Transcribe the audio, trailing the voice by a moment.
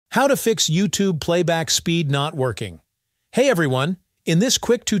How to fix YouTube playback speed not working. Hey everyone, in this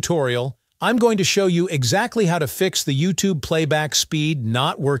quick tutorial, I'm going to show you exactly how to fix the YouTube playback speed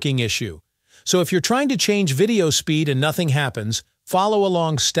not working issue. So if you're trying to change video speed and nothing happens, follow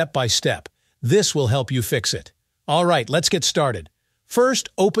along step by step. This will help you fix it. Alright, let's get started. First,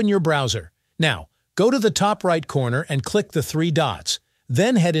 open your browser. Now, go to the top right corner and click the three dots.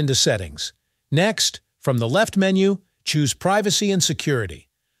 Then head into Settings. Next, from the left menu, choose Privacy and Security.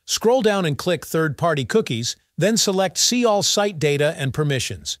 Scroll down and click Third-Party Cookies, then select See All Site Data and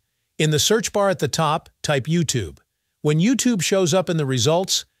Permissions. In the search bar at the top, type YouTube. When YouTube shows up in the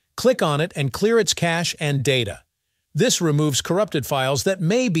results, click on it and clear its cache and data. This removes corrupted files that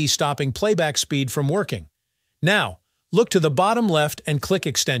may be stopping playback speed from working. Now, look to the bottom left and click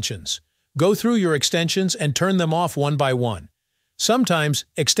Extensions. Go through your extensions and turn them off one by one. Sometimes,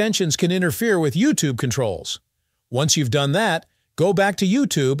 extensions can interfere with YouTube controls. Once you've done that, go back to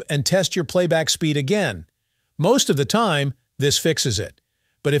YouTube and test your playback speed again. Most of the time, this fixes it.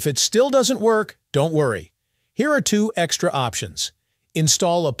 But if it still doesn't work, don't worry. Here are two extra options.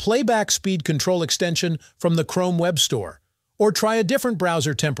 Install a playback speed control extension from the Chrome Web Store, or try a different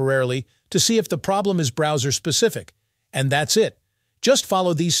browser temporarily to see if the problem is browser-specific. And that's it. Just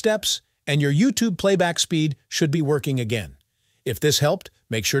follow these steps, and your YouTube playback speed should be working again. If this helped,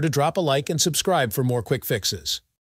 make sure to drop a like and subscribe for more quick fixes.